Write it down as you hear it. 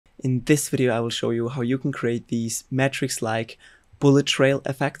In this video I will show you how you can create these metrics-like bullet trail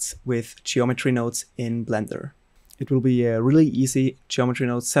effects with geometry nodes in Blender. It will be a really easy geometry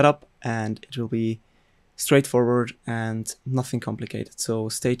node setup and it will be straightforward and nothing complicated, so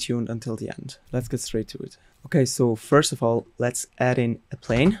stay tuned until the end. Let's get straight to it. Okay, so first of all, let's add in a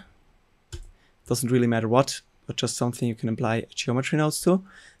plane. Doesn't really matter what, but just something you can apply geometry nodes to.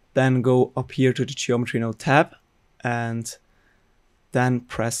 Then go up here to the geometry node tab and then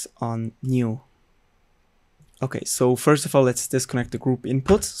press on new. Okay, so first of all, let's disconnect the group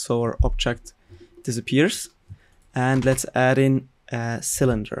input so our object disappears. And let's add in a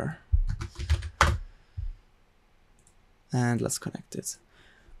cylinder. And let's connect it.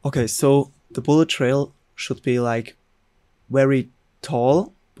 Okay, so the bullet trail should be like very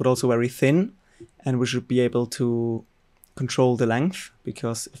tall, but also very thin. And we should be able to control the length,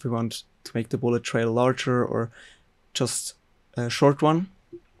 because if we want to make the bullet trail larger or just a short one,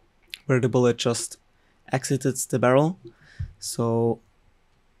 where the bullet just exited the barrel. So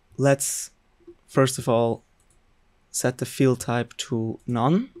let's first of all set the field type to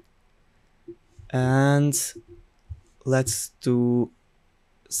none. And let's do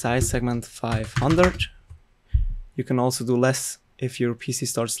size segment 500. You can also do less if your PC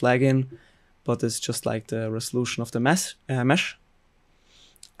starts lagging, but it's just like the resolution of the mesh.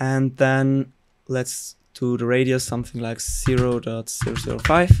 And then let's do the radius something like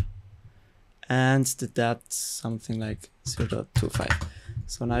 0.005 and the depth something like 0.25.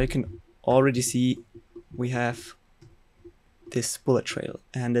 So now you can already see we have this bullet trail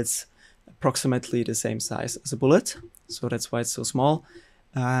and it's approximately the same size as a bullet, so that's why it's so small.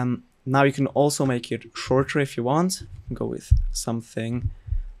 Now you can also make it shorter if you want. You can go with something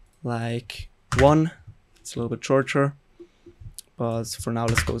like 1. It's a little bit shorter, but for now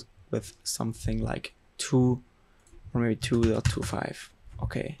let's go with something like 2 or maybe 2.25.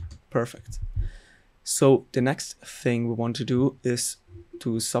 Okay, perfect. So the next thing we want to do is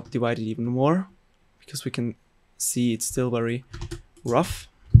to subdivide it even more, because we can see it's still very rough.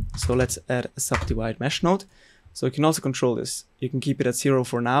 So let's add a subdivide mesh node. So you can also control this. You can keep it at 0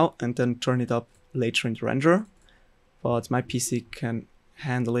 for now and then turn it up later in the render. But my PC can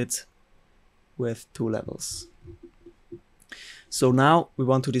handle it with 2 levels. So now we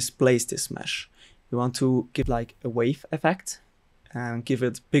want to displace this mesh. We want to give like a wave effect and give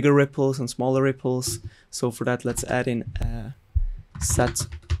it bigger ripples and smaller ripples. So for that, let's add in a set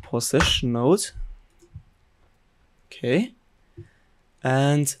position node. Okay.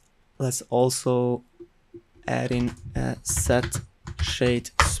 And let's also add in a set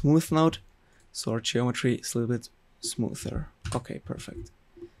shade smooth node, so our geometry is a little bit smoother. Okay, perfect.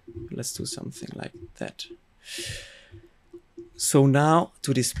 Let's do something like that. So now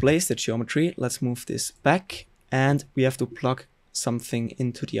to displace the geometry, let's move this back and we have to plug something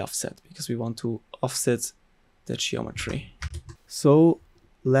into the offset because we want to offset the geometry. So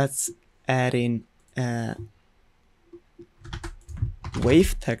let's add in a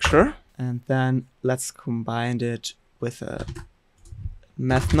wave texture and then let's combine it with a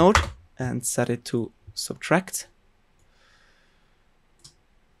math node and set it to subtract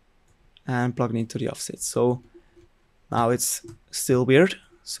and plug it into the offset. So now it's still weird,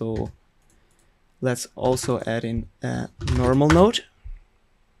 so let's also add in a normal node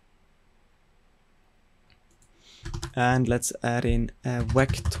and let's add in a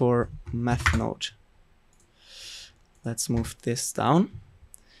vector math node. Let's move this down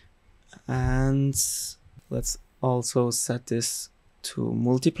and let's also set this to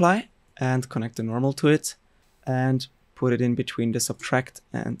multiply and connect the normal to it and put it in between the subtract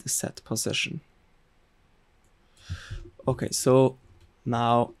and the set position. Okay, so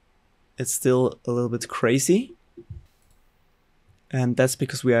now it's still a little bit crazy, and that's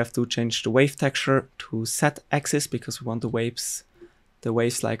because we have to change the wave texture to Z axis because we want the waves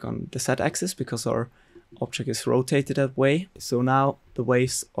like on the Z axis because our object is rotated that way. So now the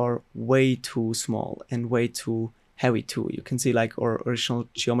waves are way too small and way too heavy too. You can see like our original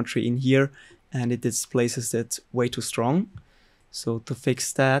geometry in here and it displaces it way too strong. So to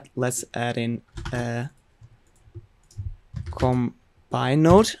fix that, let's add in a combine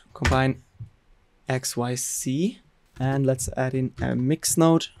node, combine XYZ, and let's add in a mix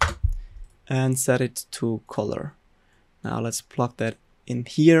node and set it to color. Now let's plug that in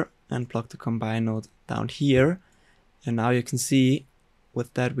here and plug the combine node down here, and now you can see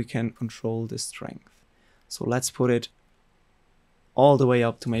with that we can control the strength. So let's put it all the way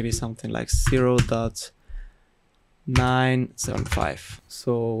up to maybe something like 0.975.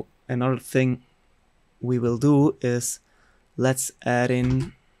 So another thing we will do is let's add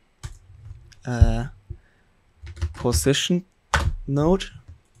in a position node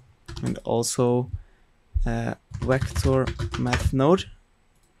and also a vector math node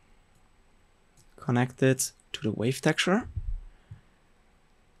connected to the wave texture.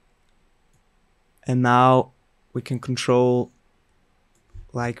 And now we can control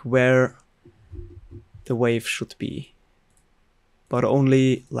like where the wave should be, but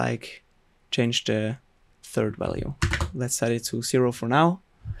only like change the third value. Let's set it to 0 for now,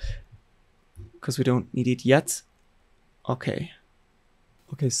 because we don't need it yet. Okay.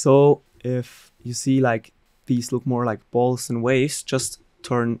 Okay, so if you see like these look more like balls and waves, just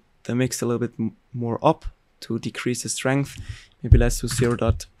turn the mix a little bit more up to decrease the strength. Maybe let's do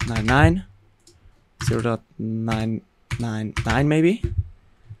 0.99, 0.999 maybe.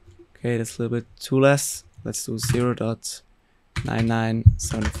 Okay, that's a little bit too less. Let's do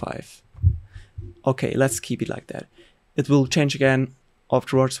 0.9975. Okay, let's keep it like that. It will change again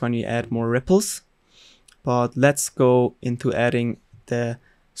afterwards when we add more ripples. But let's go into adding the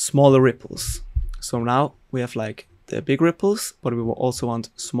smaller ripples. So now we have like the big ripples, but we will also want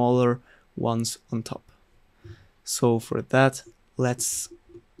smaller ones on top. So for that, let's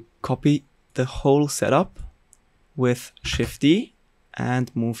copy the whole setup with Shift D and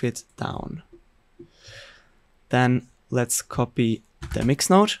move it down. Then let's copy the mix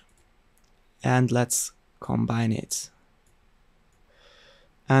node and let's combine it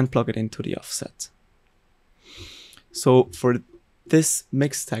and plug it into the offset. So for this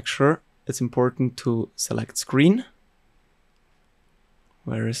mix texture, it's important to select screen.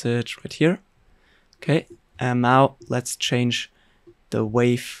 Where is it? Right here. Okay, and now let's change the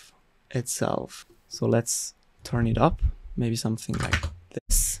wave itself. So let's turn it up, maybe something like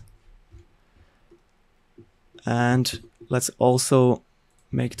this. And let's also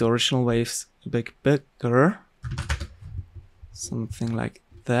make the original waves a bit bigger. Something like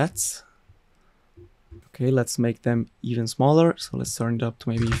that. Okay, let's make them even smaller. So let's turn it up to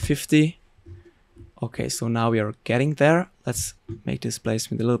maybe 50. Okay, so now we are getting there. Let's make this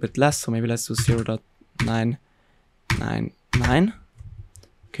placement a little bit less. So maybe let's do 0.999.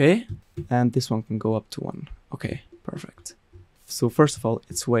 Okay, and this one can go up to 1. Okay, perfect. So first of all,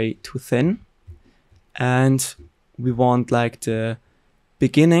 it's way too thin. And we want like the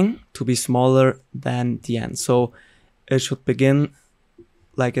beginning to be smaller than the end. So it should begin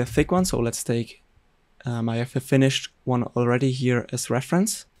like a thick one. So let's take, I have a finished one already here as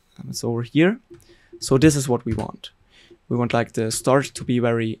reference. It's over here. So this is what we want. We want like the start to be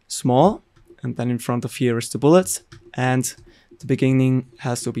very small, and then in front of here is the bullet, and the beginning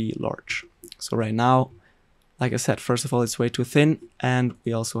has to be large. So right now, like I said, first of all, it's way too thin, and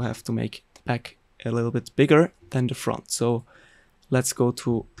we also have to make the back a little bit bigger than the front. So let's go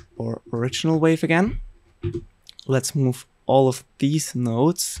to our original wave again. Let's move all of these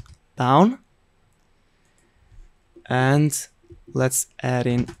nodes down. And let's add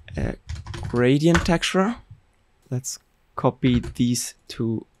in a gradient texture. Let's copy these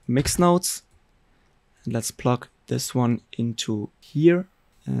two mix nodes. And let's plug this one into here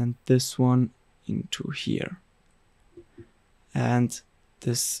and this one into here. And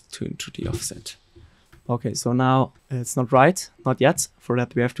this into the offset. Okay, so now it's not right, not yet. For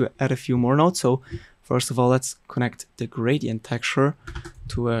that we have to add a few more nodes. So first of all, let's connect the gradient texture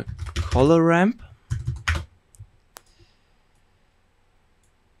to a color ramp.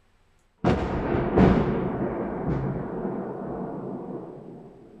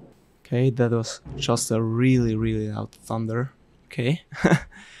 Okay, that was just a really, really loud thunder. Okay,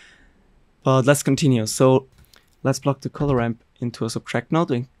 but let's continue. So let's plug the color ramp into a subtract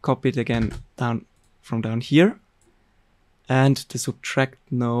node and copy it again down from down here. And the subtract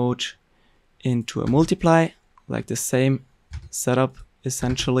node into a multiply, like the same setup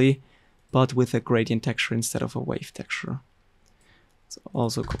essentially, but with a gradient texture instead of a wave texture. So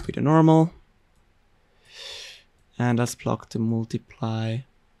also copy the normal. And let's plug the multiply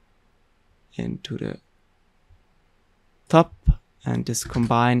into the top and this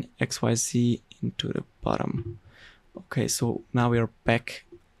combine XYZ into the bottom. Okay, so now we are back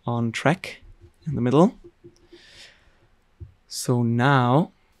on track in the middle. So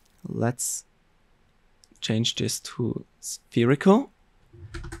now let's change this to spherical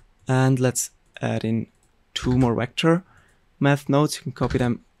and let's add in two more vector math nodes. You can copy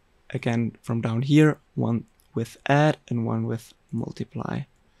them again from down here, one with add and one with multiply.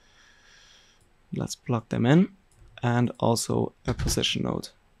 Let's plug them in and also a position node.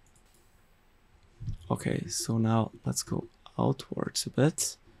 Okay, so now let's go outwards a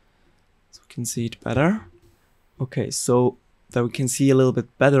bit so we can see it better. Okay, so that we can see a little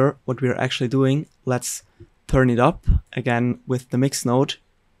bit better what we're actually doing, let's turn it up again with the mix node,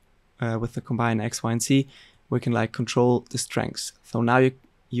 with the combine X, Y, and Z. We can like control the strengths. So now you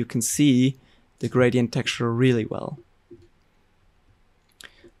you can see the gradient texture really well.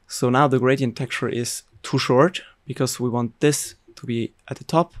 So now the gradient texture is too short because we want this to be at the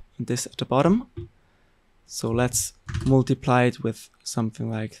top and this at the bottom. So let's multiply it with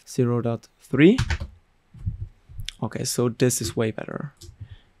something like 0.3. Okay, so this is way better.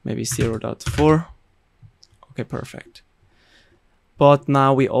 Maybe 0.4. Okay, perfect. But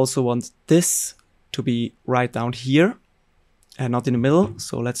now we also want this to be right down here and not in the middle.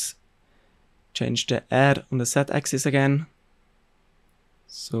 So let's change the add on the z-axis again.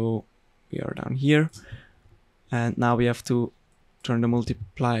 So we are down here. And now we have to turn the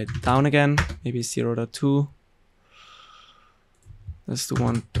multiply down again, maybe 0.2. Let's do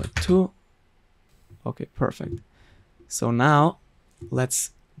 1.2. Okay, perfect. So now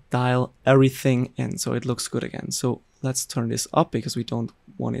let's dial everything in so it looks good again. So let's turn this up because we don't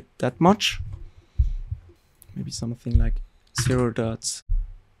want it that much. Maybe something like 0.9,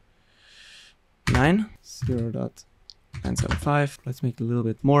 0.975. Let's make it a little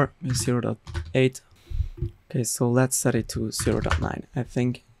bit more, maybe 0.8. Okay, so let's set it to 0.9. I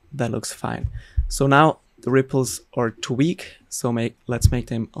think that looks fine. So now the ripples are too weak, so let's make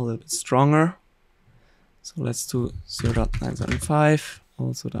them a little bit stronger. So let's do 0.975,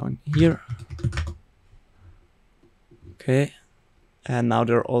 also down here. Okay, and now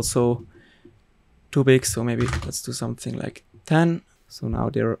they're also too big, so maybe let's do something like 10. So now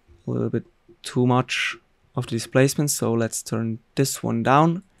they're a little bit too much of the displacement, so let's turn this one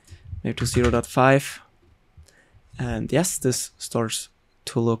down, maybe to 0.5. And yes, this starts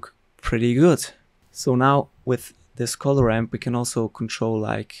to look pretty good. So now with this color ramp, we can also control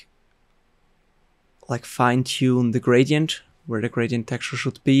like fine tune the gradient, where the gradient texture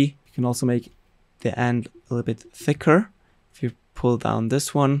should be. You can also make the end a little bit thicker if you pull down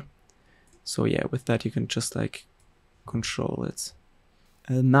this one. So yeah, with that you can just like control it.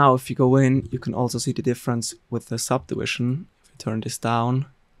 And now if you go in, you can also see the difference with the subdivision. If you turn this down,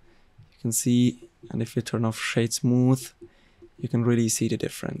 you can see, and if you turn off shade smooth, you can really see the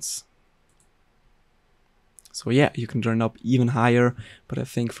difference. So yeah, you can turn up even higher, but I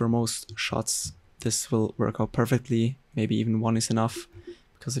think for most shots this will work out perfectly. Maybe even 1 is enough,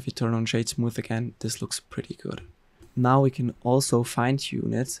 because if you turn on shade smooth again, this looks pretty good. Now we can also fine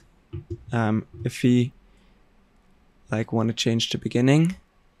tune it. If we like want to change the beginning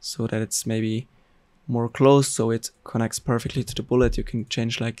so that it's maybe more close, so it connects perfectly to the bullet, you can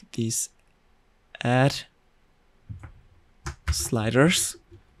change like these add sliders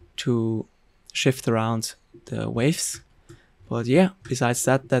to shift around the waves. But yeah, besides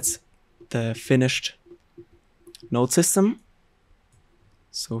that, that's the finished node system.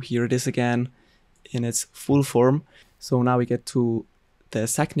 So here it is again in its full form. So now we get to the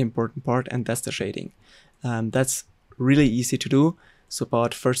second important part, and that's the shading. That's really easy to do. So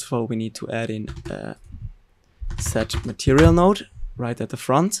but first of all, we need to add in a set material node right at the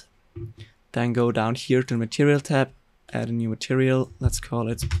front. Then go down here to the material tab, add a new material. Let's call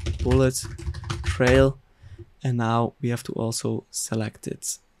it bullet trail. And now we have to also select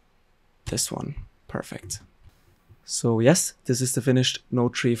it. This one. Perfect. So yes, this is the finished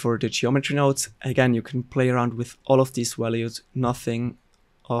node tree for the geometry nodes. Again, you can play around with all of these values. Nothing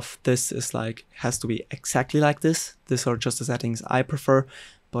of this is like has to be exactly like this. These are just the settings I prefer,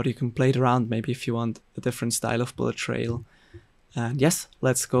 but you can play it around maybe if you want a different style of bullet trail. And yes,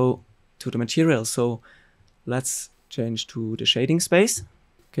 let's go to the material. So let's change to the shading space.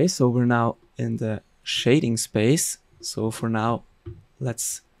 Okay, so we're now in the shading space. So for now,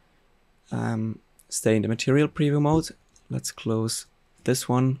 let's stay in the material preview mode. Let's close this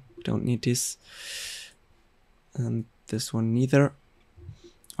one. We don't need this. And this one neither.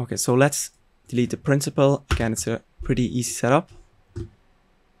 Okay, so let's delete the principal. Again, it's a pretty easy setup.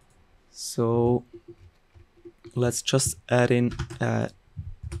 So let's just add in a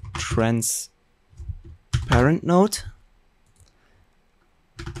transparent node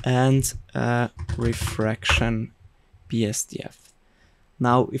and a refraction BSDF.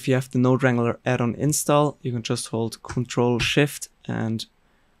 Now, if you have the Node Wrangler add-on install, you can just hold Ctrl Shift and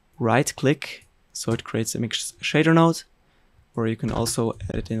right click, so it creates a mix shader node, or you can also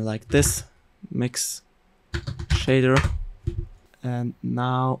add it in like this, mix shader. And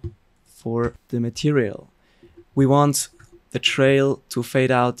now for the material, we want the trail to fade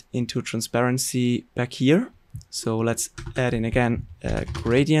out into transparency back here. So let's add in again a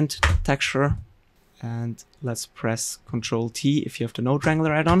gradient texture. And let's press Ctrl T if you have the Node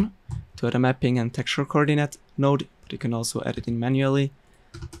Wrangler add-on to add a mapping and texture coordinate node, but you can also add it in manually.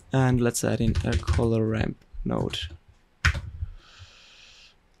 And let's add in a color ramp node.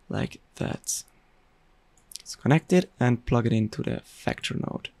 Like that. disconnect it and plug it into the vector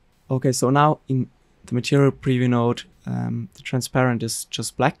node. Okay, so now in the material preview node, the transparent is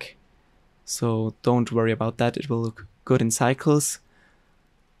just black. So don't worry about that, it will look good in cycles.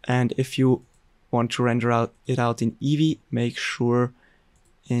 And if you want to render it out in Eevee, make sure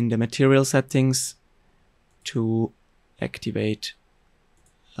in the material settings to activate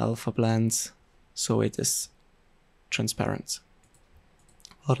alpha blends so it is transparent.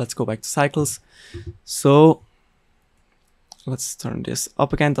 Well, let's go back to cycles. So let's turn this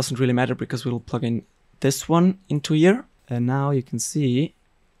up again. Doesn't really matter because we'll plug in this one into here. And now you can see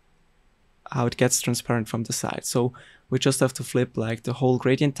how it gets transparent from the side. So we just have to flip like the whole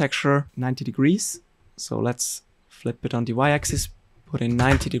gradient texture 90 degrees. So let's flip it on the y-axis, put in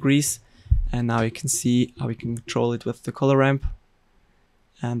 90 degrees. And now you can see how we can control it with the color ramp.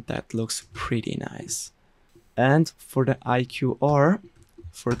 And that looks pretty nice. And for the IQR,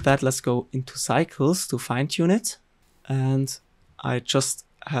 for that, let's go into cycles to fine tune it. And I just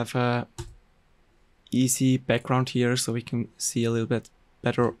have a easy background here so we can see a little bit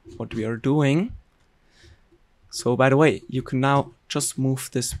better what we are doing. So by the way, you can now just move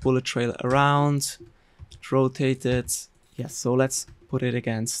this bullet trail around, rotate it. Yes, so let's put it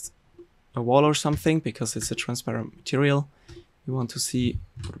against a wall or something because it's a transparent material. We want to see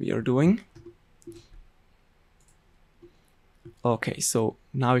what we are doing. Okay, so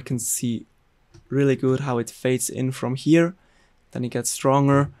now you can see really good how it fades in from here. Then it gets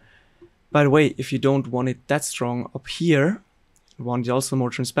stronger. By the way, if you don't want it that strong up here, you want it also more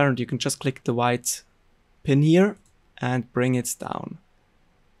transparent, you can just click the white pin here and bring it down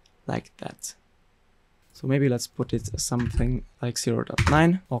like that. So maybe let's put it as something like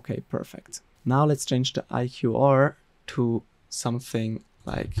 0.9. Okay, perfect. Now let's change the IQR to something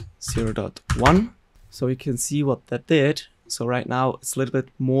like 0.1. So you can see what that did. So right now it's a little bit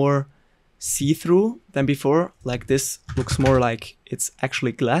more see-through than before. Like this looks more like it's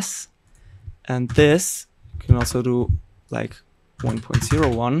actually glass. And this you can also do like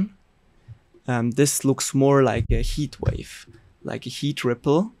 1.01. This looks more like a heat wave, like a heat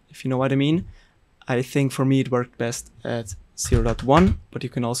ripple, if you know what I mean. I think for me it worked best at 0.1, but you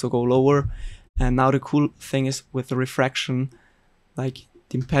can also go lower. And now the cool thing is with the refraction, like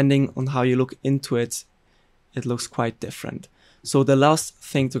depending on how you look into it, it looks quite different. So the last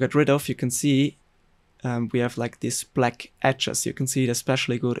thing to get rid of, you can see we have like these black edges. You can see it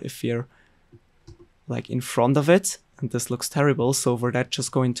especially good if you're like in front of it, and this looks terrible. So for that,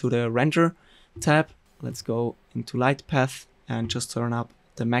 just go into the render tab. Let's go into light path and just turn up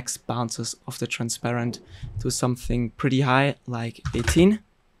the max bounces of the transparent to something pretty high, like 18.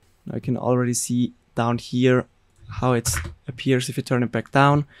 Now you can already see down here how it appears if you turn it back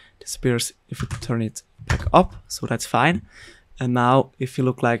down, disappears if you turn it back up, so that's fine. And now if you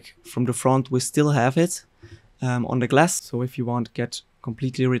look like from the front, we still have it on the glass. So if you want to get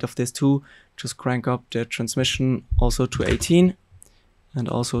completely rid of this too, just crank up the transmission also to 18 and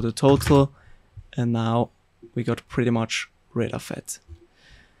also the total. And now we got pretty much rid of it.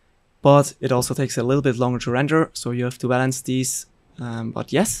 But it also takes a little bit longer to render, so you have to balance these.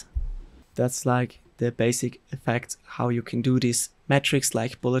 But yes, that's like the basic effect, how you can do these metrics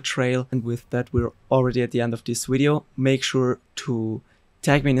like bullet trail. And with that, we're already at the end of this video. Make sure to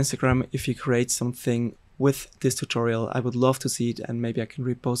tag me on Instagram if you create something with this tutorial. I would love to see it and maybe I can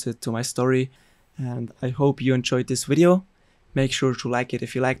repost it to my story. And I hope you enjoyed this video. Make sure to like it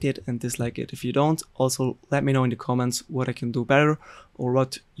if you liked it and dislike it if you don't. Also, let me know in the comments what I can do better or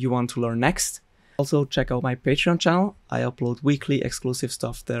what you want to learn next. Also, check out my Patreon channel. I upload weekly exclusive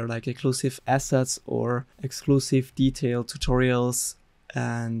stuff there, like exclusive assets or exclusive detailed tutorials.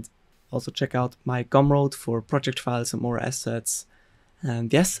 And also check out my Gumroad for project files and more assets.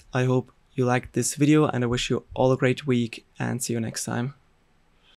 And yes, I hope you liked this video and I wish you all a great week and see you next time.